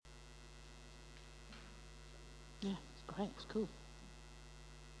Yeah, it's great. It's cool.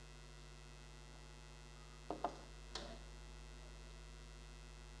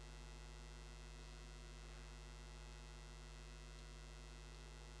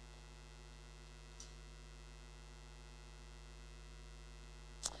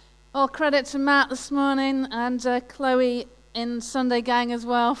 All credit to Matt this morning and Chloe in Sunday Gang as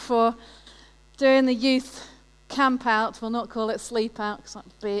well for doing the youth camp out. We'll not call it sleep out because that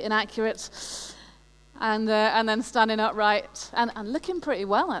would be inaccurate. And then standing upright and looking pretty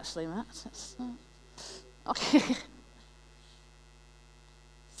well, actually, Matt. Okay.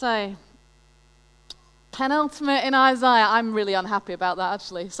 So, penultimate in Isaiah. I'm really unhappy about that,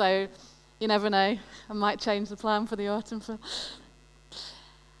 actually. So, you never know. I might change the plan for the autumn.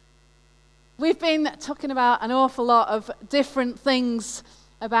 We've been talking about an awful lot of different things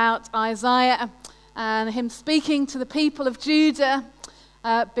about Isaiah and him speaking to the people of Judah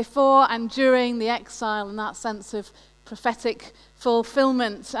before and during the exile, and that sense of prophetic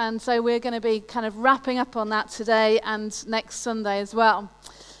fulfillment. And so we're going to be kind of wrapping up on that today and next Sunday as well.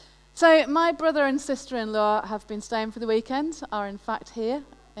 So my brother and sister-in-law have been staying for the weekend, are in fact here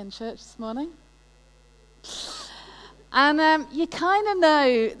in church this morning. And you kind of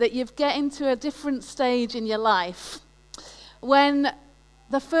know that you've getting to a different stage in your life when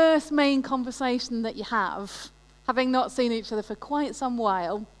the first main conversation that you have, having not seen each other for quite some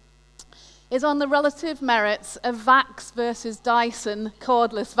while, is on the relative merits of Vax versus Dyson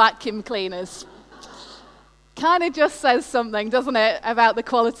cordless vacuum cleaners. Kind of just says something, doesn't it, about the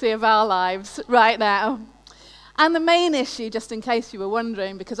quality of our lives right now. And the main issue, just in case you were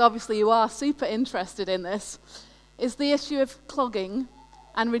wondering, because obviously you are super interested in this, is the issue of clogging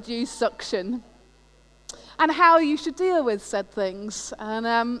and reduced suction and how you should deal with said things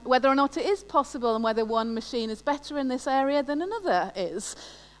and whether or not it is possible and whether one machine is better in this area than another is.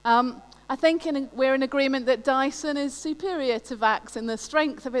 I think we're in agreement that Dyson is superior to Vax in the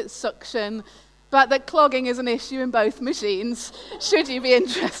strength of its suction, but that clogging is an issue in both machines, should you be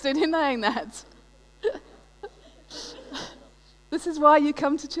interested in knowing that. This is why you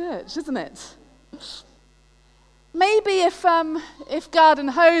come to church, isn't it? Maybe if garden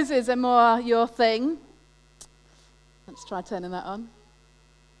hoses are more your thing, let's try turning that on.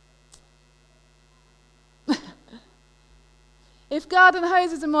 If garden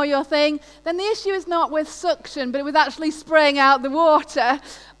hoses are more your thing, then the issue is not with suction, but with actually spraying out the water.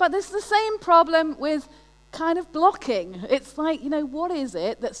 But there's the same problem with kind of blocking. It's like, what is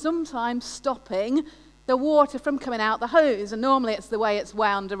it that's sometimes stopping the water from coming out the hose? And normally it's the way it's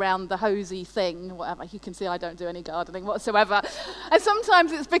wound around the hosey thing, whatever. You can see I don't do any gardening whatsoever. And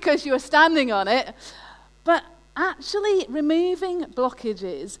sometimes it's because you're standing on it. But actually removing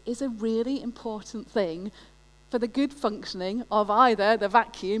blockages is a really important thing for the good functioning of either the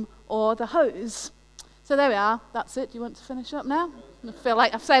vacuum or the hose. So there we are. That's it. Do you want to finish up now? I feel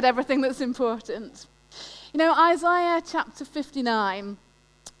like I've said everything that's important. Isaiah chapter 59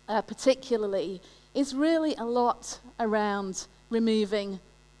 particularly is really a lot around removing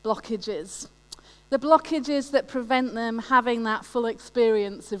blockages. The blockages that prevent them having that full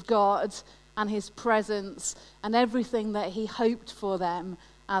experience of God and his presence and everything that he hoped for them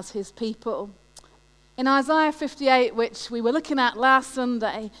as his people. In Isaiah 58, which we were looking at last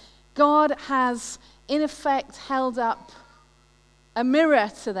Sunday, God has in effect held up a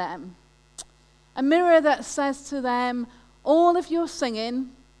mirror to them. A mirror that says to them, all of your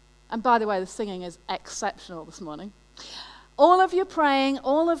singing, and by the way, the singing is exceptional this morning. All of your praying,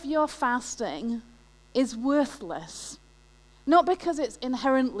 all of your fasting is worthless. Not because it's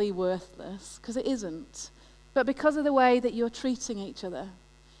inherently worthless, because it isn't, but because of the way that you're treating each other,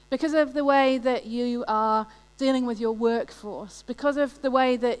 because of the way that you are dealing with your workforce, because of the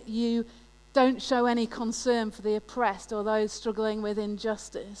way that you don't show any concern for the oppressed or those struggling with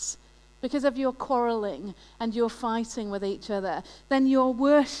injustice, because of your quarreling and your fighting with each other, then your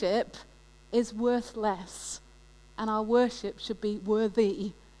worship is worth less. And our worship should be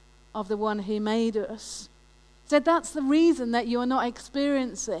worthy of the one who made us. So that's the reason that you're not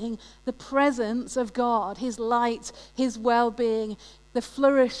experiencing the presence of God, his light, his well-being, the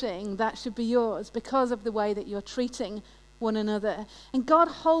flourishing that should be yours because of the way that you're treating one another. And God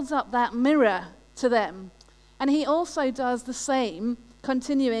holds up that mirror to them. And he also does the same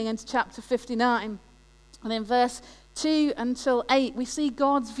continuing into chapter 59. And in verse 2 until 8, we see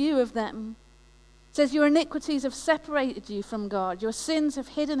God's view of them. It says, your iniquities have separated you from God. Your sins have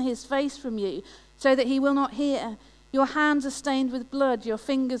hidden his face from you so that he will not hear. Your hands are stained with blood, your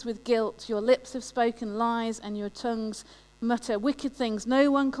fingers with guilt. Your lips have spoken lies and your tongues mutter wicked things. No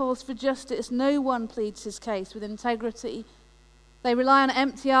one calls for justice. No one pleads his case with integrity. They rely on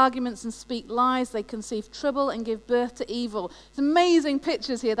empty arguments and speak lies. They conceive trouble and give birth to evil. It's amazing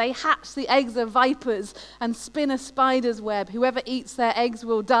pictures here. They hatch the eggs of vipers and spin a spider's web. Whoever eats their eggs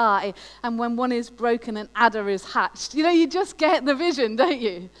will die. And when one is broken, an adder is hatched. You just get the vision, don't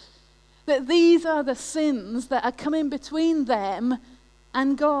you? That these are the sins that are coming between them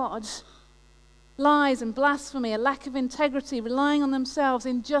and God. Lies and blasphemy, a lack of integrity, relying on themselves,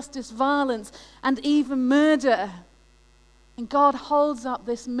 injustice, violence, and even murder. And God holds up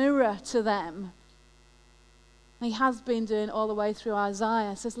this mirror to them. He has been doing all the way through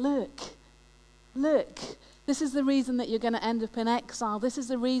Isaiah. He says, look, this is the reason that you're going to end up in exile. This is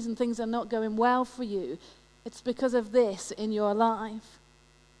the reason things are not going well for you. It's because of this in your life.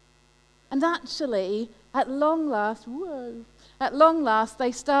 And actually, at long last,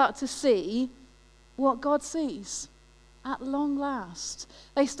 they start to see what God sees. At long last.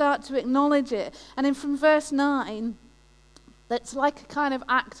 They start to acknowledge it. And then from verse 9, that's like a kind of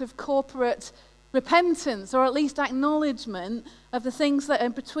act of corporate repentance, or at least acknowledgement of the things that are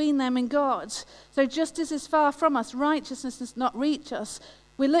between them and God. So justice is far from us, righteousness does not reach us.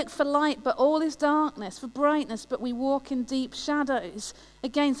 We look for light, but all is darkness, for brightness, but we walk in deep shadows.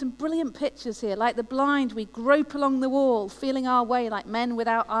 Again, some brilliant pictures here. Like the blind, we grope along the wall, feeling our way like men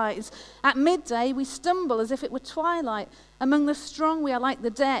without eyes. At midday, we stumble as if it were twilight. Among the strong, we are like the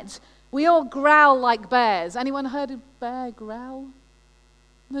dead. We all growl like bears. Anyone heard of bear growl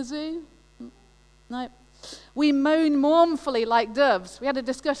in the zoo? No. We moan mournfully like doves. We had a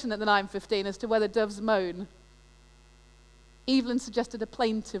discussion at the 9:15 as to whether doves moan. Evelyn suggested a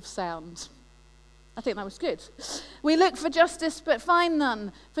plaintive sound. I think that was good. We look for justice but find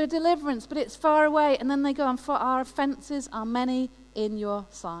none, for deliverance but it's far away. And then they go on, for our offences are many in your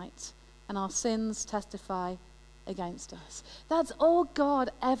sight, and our sins testify against us. That's all God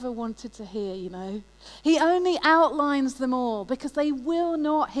ever wanted to hear, He only outlines them all because they will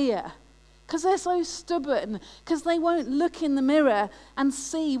not hear, because they're so stubborn, because they won't look in the mirror and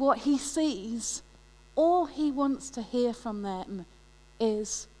see what He sees. All He wants to hear from them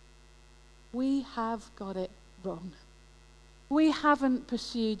is, we have got it wrong. We haven't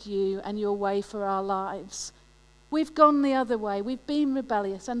pursued you and your way for our lives. We've gone the other way. We've been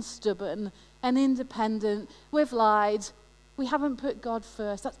rebellious and stubborn and independent. We've lied. We haven't put God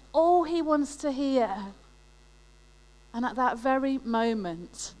first. That's all He wants to hear. And at that very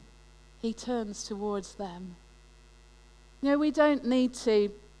moment, He turns towards them. We don't need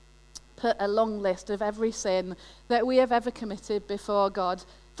to put a long list of every sin that we have ever committed before God.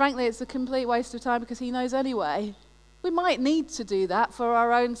 Frankly, it's a complete waste of time because He knows anyway. We might need to do that for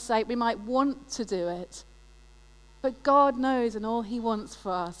our own sake. We might want to do it. But God knows, and all He wants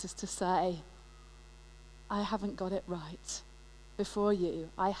for us is to say, I haven't got it right before you.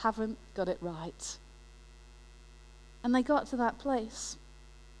 I haven't got it right. And they got to that place.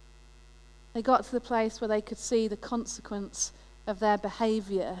 They got to the place where they could see the consequence of their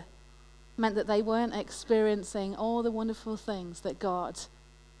behavior meant that they weren't experiencing all the wonderful things that God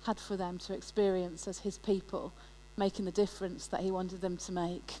had for them to experience as His people, making the difference that He wanted them to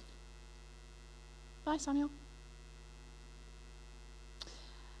make. Bye, Samuel.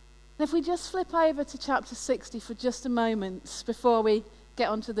 And if we just flip over to chapter 60 for just a moment before we get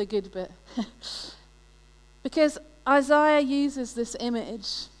onto the good bit. Because Isaiah uses this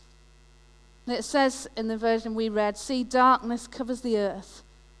image. It says in the version we read, see, darkness covers the earth,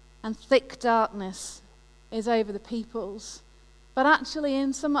 and thick darkness is over the peoples. But actually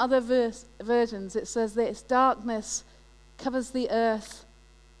in some other versions it says this, darkness covers the earth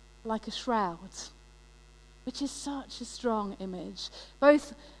like a shroud, which is such a strong image,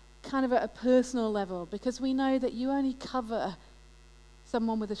 both kind of at a personal level, because we know that you only cover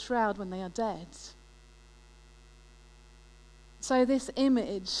someone with a shroud when they are dead. So this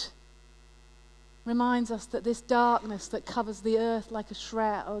image reminds us that this darkness that covers the earth like a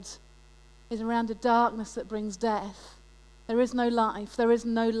shroud is around a darkness that brings death. There is no life, there is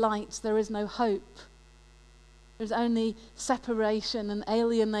no light, there is no hope. There's only separation and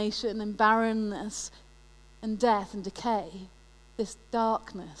alienation and barrenness and death and decay. This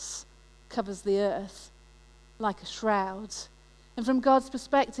darkness covers the earth like a shroud. And from God's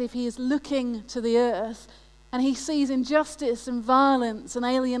perspective, He is looking to the earth and He sees injustice and violence and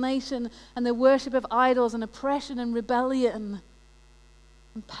alienation and the worship of idols and oppression and rebellion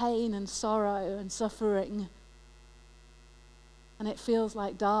and pain and sorrow and suffering. And it feels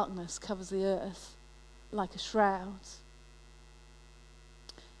like darkness covers the earth like a shroud.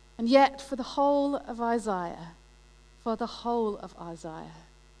 And yet, for the whole of Isaiah,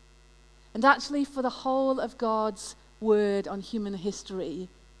 and actually for the whole of God's word on human history,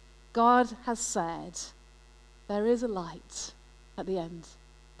 God has said, there is a light at the end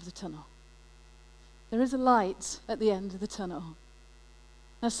of the tunnel. There is a light at the end of the tunnel.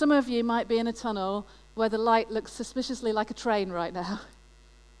 Now, some of you might be in a tunnel where the light looks suspiciously like a train right now.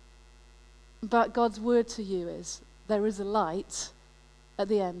 But God's word to you is, there is a light at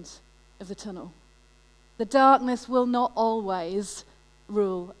the end of the tunnel. The darkness will not always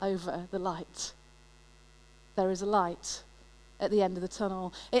rule over the light. There is a light at the end of the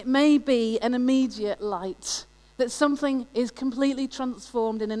tunnel. It may be an immediate light, that something is completely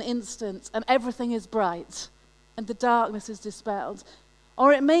transformed in an instant and everything is bright and the darkness is dispelled.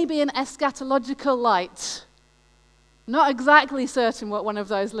 Or it may be an eschatological light. Not exactly certain what one of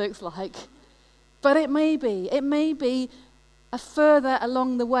those looks like, but it may be a further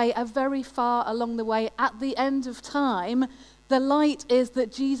along the way, a very far along the way. At the end of time, the light is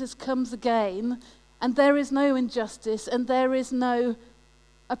that Jesus comes again, and there is no injustice, and there is no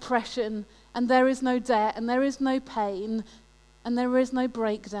oppression, and there is no debt, and there is no pain, and there is no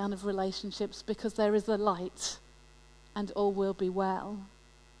breakdown of relationships, because there is a light, and all will be well.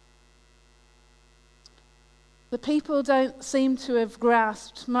 The people don't seem to have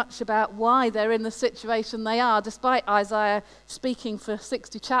grasped much about why they're in the situation they are, despite Isaiah speaking for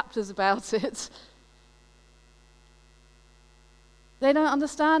 60 chapters about it. They don't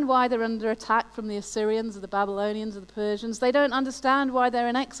understand why they're under attack from the Assyrians or the Babylonians or the Persians. They don't understand why they're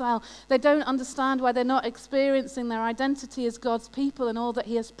in exile. They don't understand why they're not experiencing their identity as God's people and all that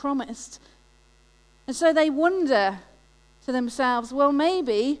He has promised. And so they wonder to themselves, well,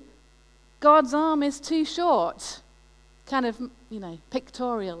 maybe God's arm is too short, kind of,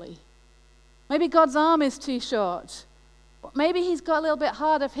 pictorially. Maybe God's arm is too short. Maybe He's got a little bit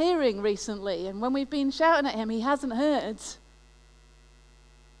hard of hearing recently, and when we've been shouting at Him, He hasn't heard.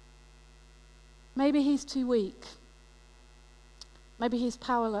 Maybe He's too weak. Maybe He's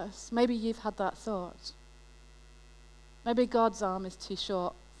powerless. Maybe you've had that thought. Maybe God's arm is too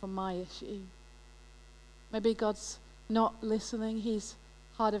short for my issue. Maybe God's not listening. He's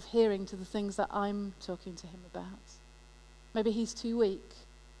hard of hearing to the things that I'm talking to Him about. Maybe He's too weak.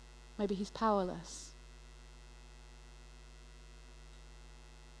 Maybe He's powerless.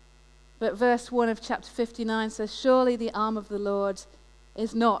 But verse 1 of chapter 59 says, surely the arm of the Lord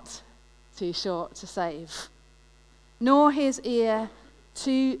is not too short to save, nor His ear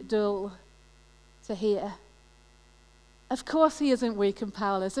too dull to hear. Of course He isn't weak and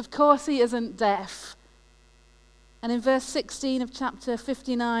powerless. Of course He isn't deaf. And in verse 16 of chapter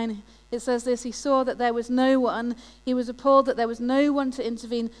 59, it says this, He saw that there was no one. He was appalled that there was no one to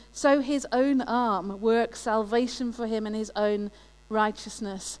intervene. So His own arm worked salvation for Him, and His own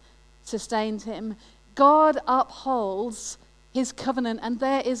righteousness sustained Him. God upholds His covenant, and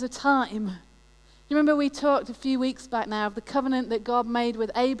there is a time. You remember we talked a few weeks back now of the covenant that God made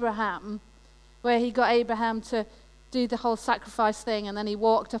with Abraham, where He got Abraham to do the whole sacrifice thing, and then he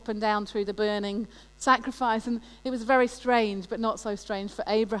walked up and down through the burning sacrifice, and it was very strange, but not so strange for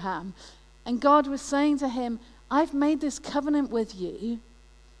Abraham. And God was saying to him, I've made this covenant with you.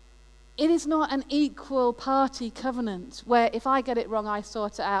 It is not an equal party covenant, where if I get it wrong, I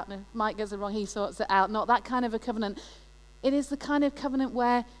sort it out, and if Mike gets it wrong, he sorts it out. Not that kind of a covenant. It is the kind of covenant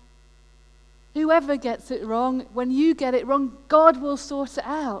where whoever gets it wrong, when you get it wrong, God will sort it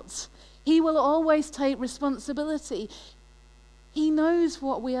out. He will always take responsibility. He knows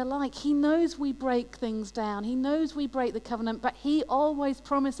what we are like. He knows we break things down. He knows we break the covenant, but He always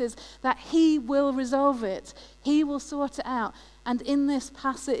promises that He will resolve it. He will sort it out. And in this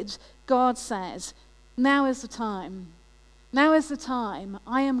passage, God says, now is the time. Now is the time.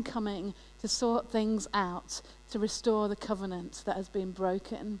 I am coming to sort things out, to restore the covenant that has been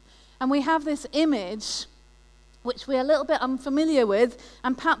broken. And we have this image which we're a little bit unfamiliar with,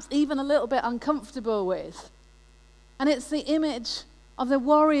 and perhaps even a little bit uncomfortable with. And it's the image of the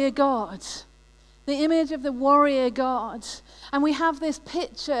warrior God. The image of the warrior God. And we have this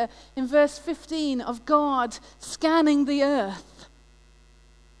picture in verse 15 of God scanning the earth,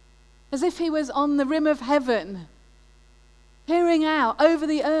 as if He was on the rim of heaven, peering out over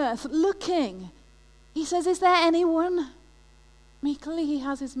the earth, looking. He says, is there anyone? Meekly He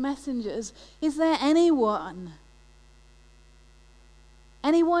has His messengers. Is there anyone?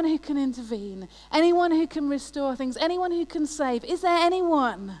 Anyone who can intervene, anyone who can restore things, anyone who can save. Is there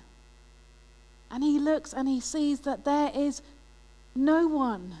anyone? And He looks and He sees that there is no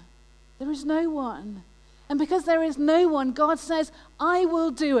one. There is no one. And because there is no one, God says, I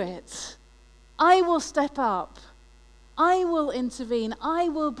will do it. I will step up. I will intervene. I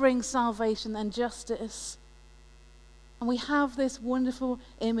will bring salvation and justice. And we have this wonderful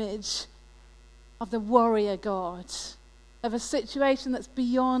image of the warrior God, of a situation that's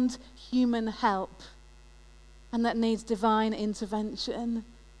beyond human help. and that needs divine intervention.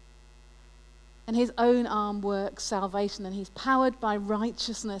 And his own arm works salvation, and he's powered by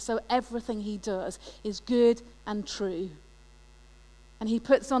righteousness, so everything he does is good and true. And he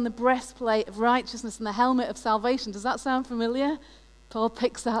puts on the breastplate of righteousness and the helmet of salvation. Does that sound familiar? Paul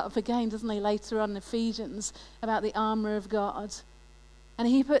picks that up again, doesn't he, later on in Ephesians, about the armor of God. And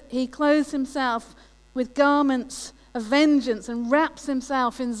he clothes himself with garments of vengeance and wraps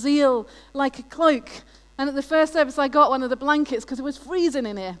himself in zeal like a cloak. And at the first service I got one of the blankets because it was freezing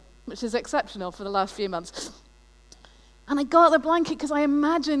in here, which is exceptional for the last few months. And I got the blanket because I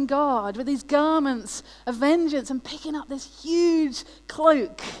imagined God with these garments of vengeance and picking up this huge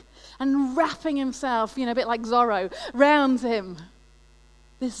cloak and wrapping himself, a bit like Zorro, round him.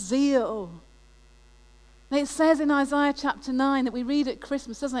 This zeal. And it says in Isaiah chapter 9 that we read at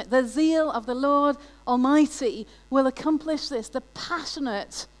Christmas, doesn't it? The zeal of the Lord Almighty will accomplish this. The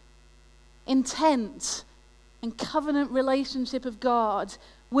passionate intent and covenant relationship of God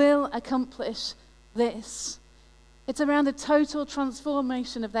will accomplish this. It's around a total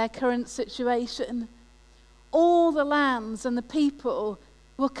transformation of their current situation. All the lands and the people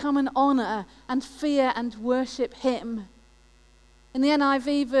will come and honor and fear and worship him. In the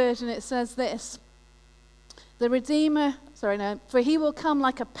NIV version it says this, for he will come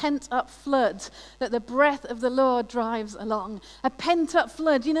like a pent-up flood that the breath of the Lord drives along. A pent-up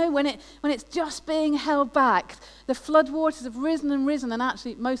flood, when it's just being held back. The flood waters have risen and risen, and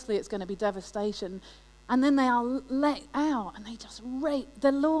actually mostly it's going to be devastation. And then they are let out, and they just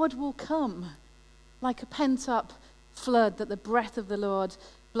the Lord will come like a pent-up flood that the breath of the Lord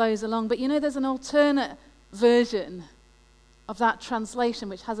blows along. But there's an alternate version of that translation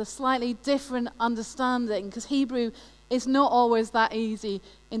which has a slightly different understanding, because Hebrew is not always that easy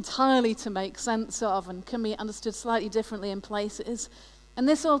entirely to make sense of and can be understood slightly differently in places. And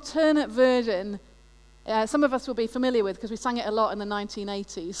this alternate version, some of us will be familiar with because we sang it a lot in the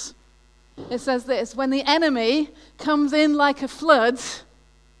 1980s. It says this, when the enemy comes in like a flood,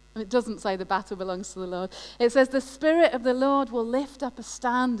 and it doesn't say the battle belongs to the Lord, it says the Spirit of the Lord will lift up a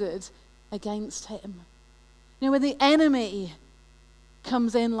standard against him. When the enemy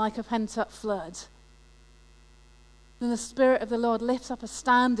comes in like a pent-up flood, then the Spirit of the Lord lifts up a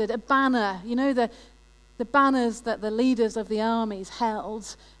standard, a banner, the banners that the leaders of the armies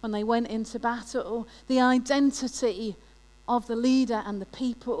held when they went into battle, the identity of the leader and the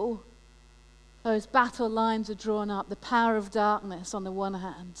people. Those battle lines are drawn up, the power of darkness on the one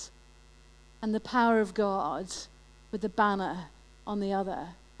hand, and the power of God with the banner on the other,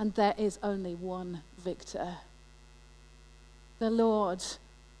 and there is only one victor. The Lord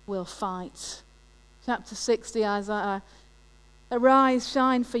will fight. Chapter 60, Isaiah. Arise,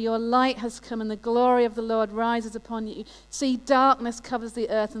 shine, for your light has come, and the glory of the Lord rises upon you. See, darkness covers the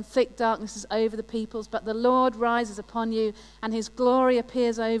earth, and thick darkness is over the peoples, but the Lord rises upon you, and his glory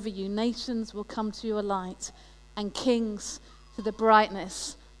appears over you. Nations will come to your light, and kings to the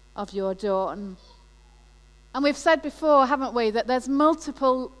brightness of your dawn. And we've said before, haven't we, that there's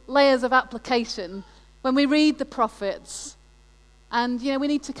multiple layers of application when we read the prophets. And, we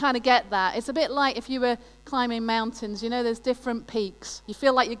need to kind of get that. It's a bit like if you were climbing mountains, there's different peaks. You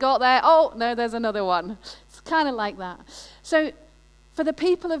feel like you got there, oh, no, there's another one. It's kind of like that. So for the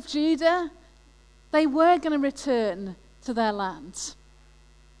people of Judah, they were going to return to their land.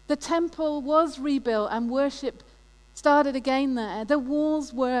 The temple was rebuilt and worship started again there. The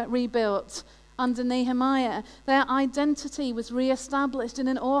walls were rebuilt under Nehemiah. Their identity was reestablished in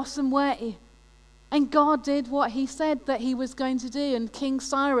an awesome way. And God did what he said that he was going to do. And King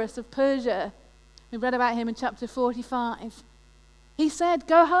Cyrus of Persia, we read about him in chapter 45, he said,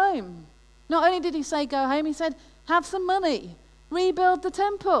 go home. Not only did he say go home, he said, have some money, rebuild the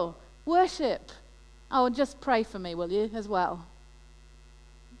temple, worship. Oh, and just pray for me, will you, as well?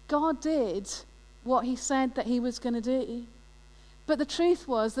 God did what he said that he was going to do. But the truth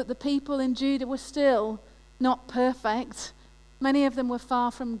was that the people in Judah were still not perfect. Many of them were far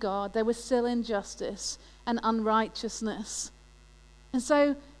from God. There was still injustice and unrighteousness. And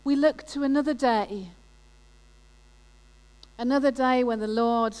so we look to another day when the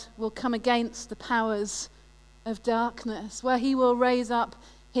Lord will come against the powers of darkness, where he will raise up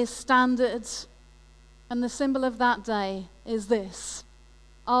his standards. And the symbol of that day is this,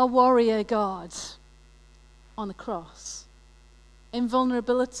 our warrior God on the cross, in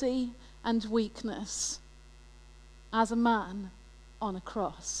vulnerability and weakness, as a man on a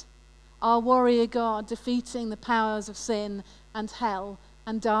cross. Our warrior God defeating the powers of sin and hell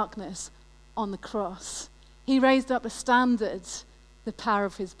and darkness on the cross. He raised up a standard, the power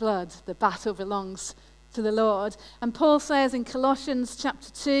of his blood. The battle belongs to the Lord. And Paul says in Colossians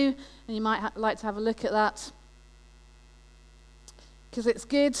chapter 2, and you might like to have a look at that, because it's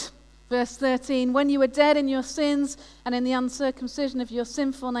good. Verse 13, when you were dead in your sins and in the uncircumcision of your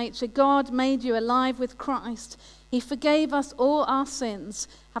sinful nature, God made you alive with Christ. He forgave us all our sins,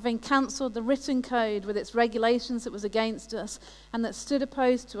 having cancelled the written code with its regulations that was against us and that stood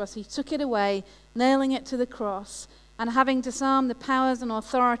opposed to us. He took it away, nailing it to the cross, and having disarmed the powers and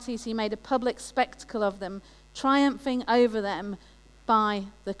authorities, he made a public spectacle of them, triumphing over them by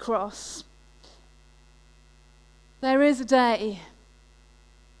the cross. There is a day.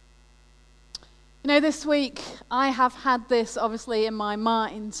 You know, this week I have had this obviously in my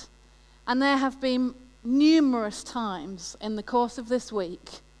mind, and there have been numerous times in the course of this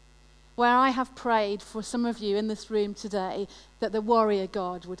week where I have prayed for some of you in this room today that the warrior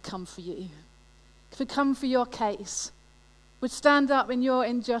God would come for you, would come for your case, would stand up in your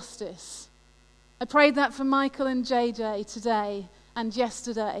injustice. I prayed that for Michael and JJ today and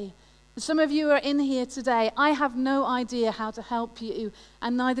yesterday. Some of you are in here today. I have no idea how to help you,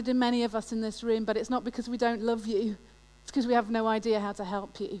 and neither do many of us in this room, but it's not because we don't love you. It's because we have no idea how to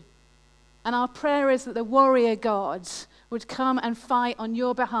help you. And our prayer is that the warrior God would come and fight on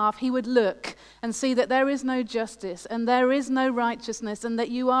your behalf. He would look and see that there is no justice and there is no righteousness and that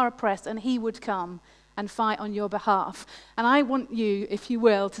you are oppressed, and he would come and fight on your behalf. And I want you, if you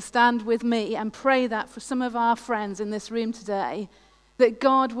will, to stand with me and pray that for some of our friends in this room today, that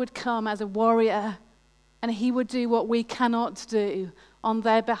God would come as a warrior and he would do what we cannot do on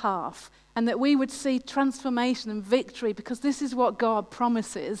their behalf, and that we would see transformation and victory, because this is what God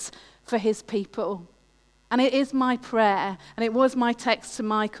promises for his people. And it is my prayer, and it was my text to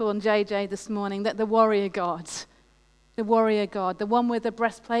Michael and JJ this morning, that the warrior God, the one with the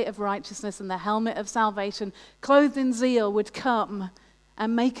breastplate of righteousness and the helmet of salvation, clothed in zeal, would come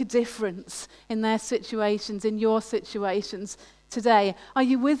and make a difference in their situations, in your situations today. Are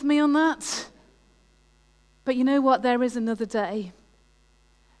you with me on that? But you know what? There is another day.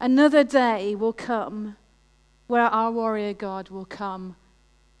 Another day will come where our warrior God will come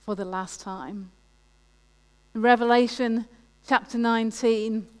for the last time. In Revelation chapter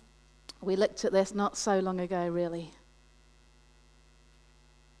 19, we looked at this not so long ago, really.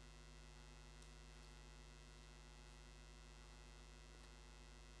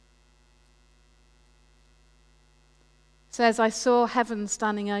 It says, I saw heaven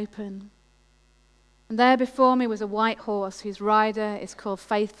standing open, and there before me was a white horse whose rider is called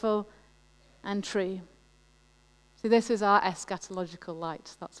Faithful and True. See, this is our eschatological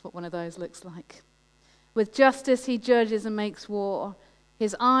light. That's what one of those looks like. With justice he judges and makes war.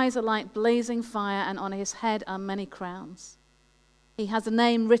 His eyes are like blazing fire, and on his head are many crowns. He has a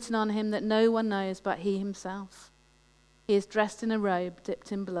name written on him that no one knows but he himself. He is dressed in a robe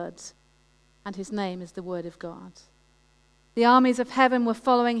dipped in blood, and his name is the Word of God. The armies of heaven were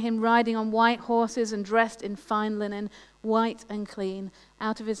following him, riding on white horses and dressed in fine linen, white and clean.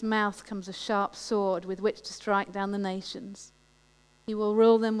 Out of his mouth comes a sharp sword with which to strike down the nations. He will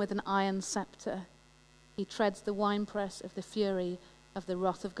rule them with an iron scepter. He treads the winepress of the fury of the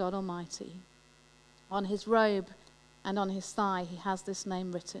wrath of God Almighty. On his robe and on his thigh he has this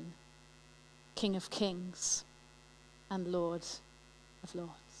name written: King of Kings and Lord of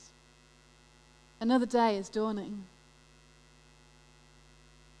Lords. Another day is dawning.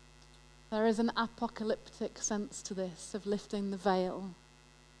 There is an apocalyptic sense to this, of lifting the veil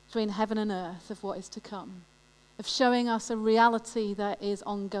between heaven and earth of what is to come, of showing us a reality that is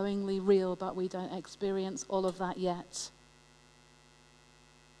ongoingly real, but we don't experience all of that yet.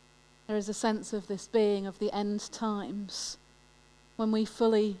 There is a sense of this being of the end times, when we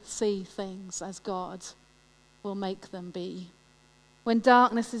fully see things as God will make them be. When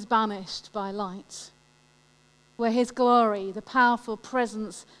darkness is banished by light, where his glory, the powerful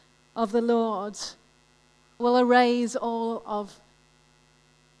presence of the Lord, will erase all of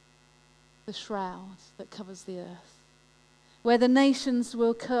the shroud that covers the earth, where the nations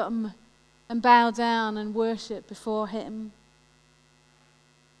will come and bow down and worship before him.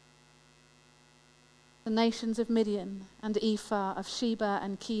 The nations of Midian and Ephah, of Sheba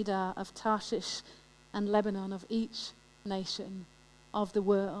and Kedar, of Tarshish and Lebanon, of each nation of the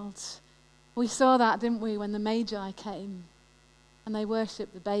world. We saw that, didn't we, when the Magi came and they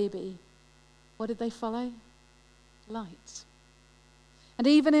worshipped the baby. What did they follow? Light. And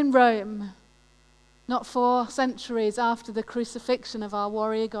even in Rome, not 4 centuries after the crucifixion of our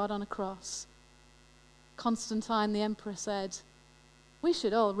warrior God on a cross, Constantine the emperor said, we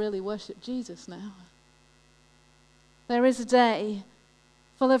should all really worship Jesus now. There is a day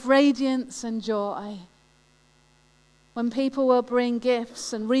full of radiance and joy, when people will bring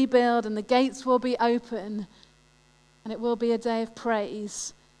gifts and rebuild, and the gates will be open, and it will be a day of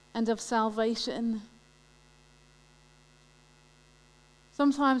praise and of salvation.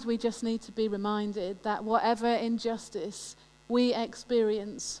 Sometimes we just need to be reminded that whatever injustice we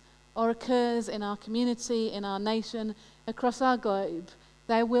experience or occurs in our community, in our nation, across our globe,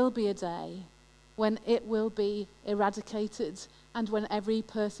 there will be a day when it will be eradicated and when every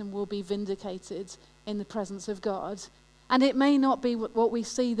person will be vindicated in the presence of God. And it may not be what we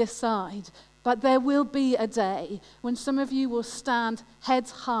see this side, but there will be a day when some of you will stand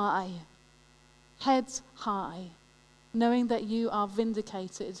heads high, knowing that you are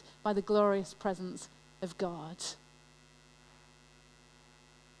vindicated by the glorious presence of God.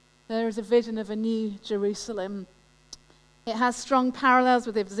 There is a vision of a new Jerusalem. It has strong parallels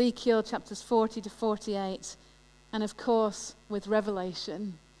with Ezekiel chapters 40 to 48, and of course with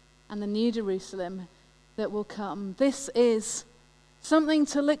Revelation and the new Jerusalem that will come. This is something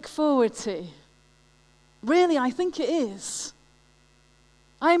to look forward to. Really, I think it is.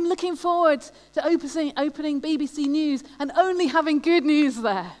 I'm looking forward to opening BBC News and only having good news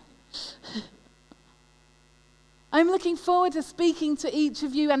there. I'm looking forward to speaking to each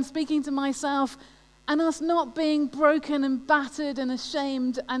of you and speaking to myself and us not being broken and battered and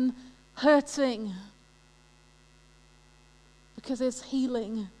ashamed and hurting. Because there's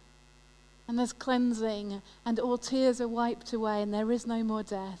healing and there's cleansing and all tears are wiped away and there is no more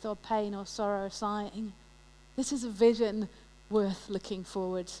death or pain or sorrow or sighing. This is a vision worth looking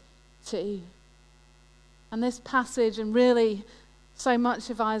forward to. And this passage, and really so much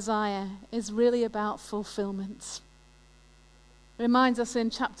of Isaiah, is really about fulfillment. It reminds us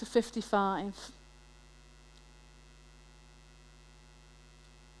in chapter 55.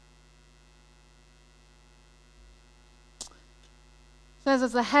 It says,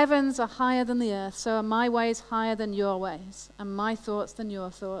 as the heavens are higher than the earth, so are my ways higher than your ways, and my thoughts than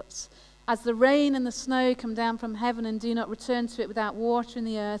your thoughts. As the rain and the snow come down from heaven and do not return to it without watering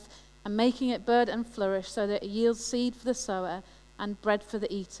the earth and making it bud and flourish so that it yields seed for the sower and bread for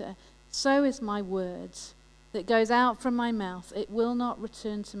the eater, so is my word that goes out from my mouth. It will not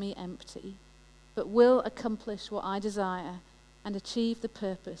return to me empty, but will accomplish what I desire and achieve the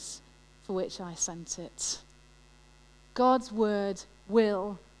purpose for which I sent it. God's word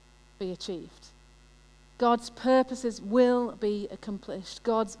will be achieved. God's purposes will be accomplished.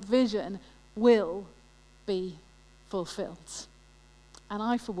 God's vision will be fulfilled. And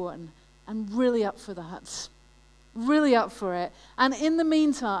I, for one, am really up for that. Really up for it. And in the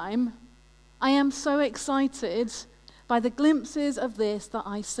meantime, I am so excited by the glimpses of this that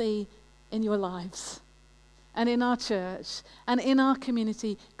I see in your lives and in our church and in our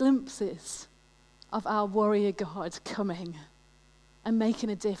community, glimpses of our warrior God coming and making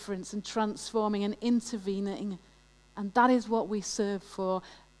a difference and transforming and intervening. And that is what we serve for.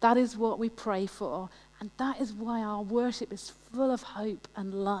 That is what we pray for. And that is why our worship is full of hope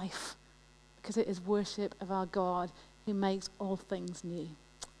and life, because it is worship of our God who makes all things new.